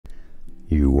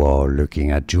You are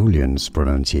looking at Julian's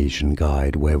pronunciation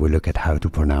guide, where we look at how to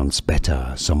pronounce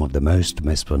better some of the most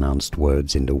mispronounced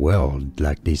words in the world,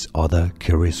 like this other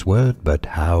curious word. But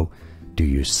how do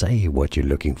you say what you're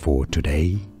looking for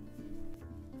today?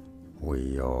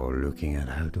 We are looking at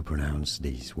how to pronounce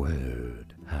this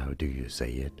word. How do you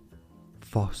say it?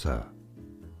 Fossa,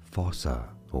 fossa,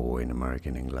 or in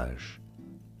American English,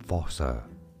 fossa,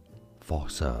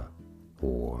 fossa,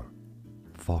 or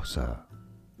fossa.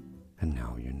 And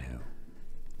now you know.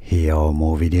 Here are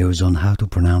more videos on how to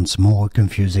pronounce more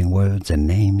confusing words and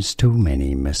names too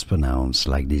many mispronounced.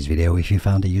 Like this video if you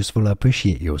found it useful. I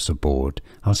appreciate your support.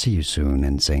 I'll see you soon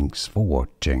and thanks for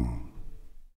watching.